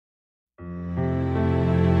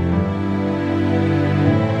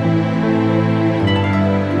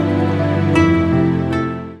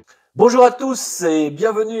Bonjour à tous et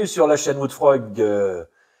bienvenue sur la chaîne Woodfrog.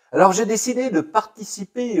 Alors j'ai décidé de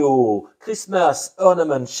participer au Christmas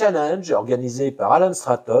Ornament Challenge organisé par Alan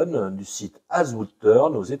Stratton du site As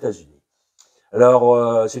aux États-Unis.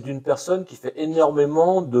 Alors c'est une personne qui fait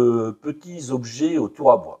énormément de petits objets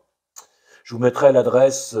autour à bois. Je vous mettrai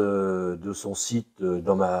l'adresse de son site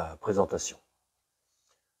dans ma présentation.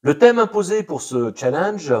 Le thème imposé pour ce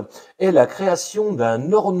challenge est la création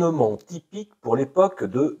d'un ornement typique pour l'époque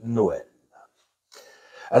de Noël.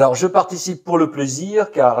 Alors, je participe pour le plaisir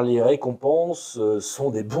car les récompenses sont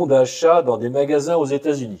des bons d'achat dans des magasins aux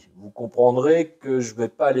États-Unis. Vous comprendrez que je ne vais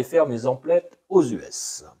pas aller faire mes emplettes aux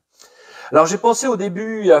US. Alors, j'ai pensé au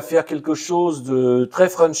début à faire quelque chose de très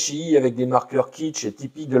Frenchie avec des marqueurs kitsch et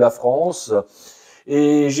typiques de la France.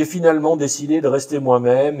 Et j'ai finalement décidé de rester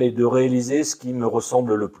moi-même et de réaliser ce qui me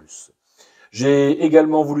ressemble le plus. J'ai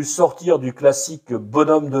également voulu sortir du classique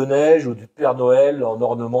bonhomme de neige ou du Père Noël en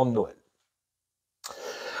ornement de Noël.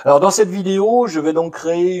 Alors dans cette vidéo, je vais donc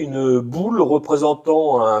créer une boule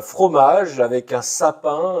représentant un fromage avec un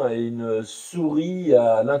sapin et une souris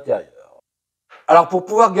à l'intérieur. Alors pour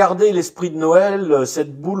pouvoir garder l'esprit de Noël,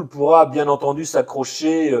 cette boule pourra bien entendu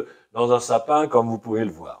s'accrocher dans un sapin comme vous pouvez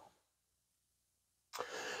le voir.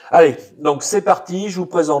 Allez, donc c'est parti, je vous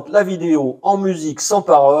présente la vidéo en musique sans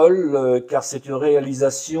parole, car c'est une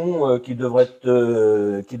réalisation qui devrait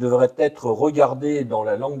être regardée dans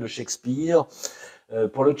la langue de Shakespeare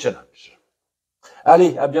pour le challenge.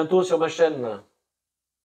 Allez, à bientôt sur ma chaîne.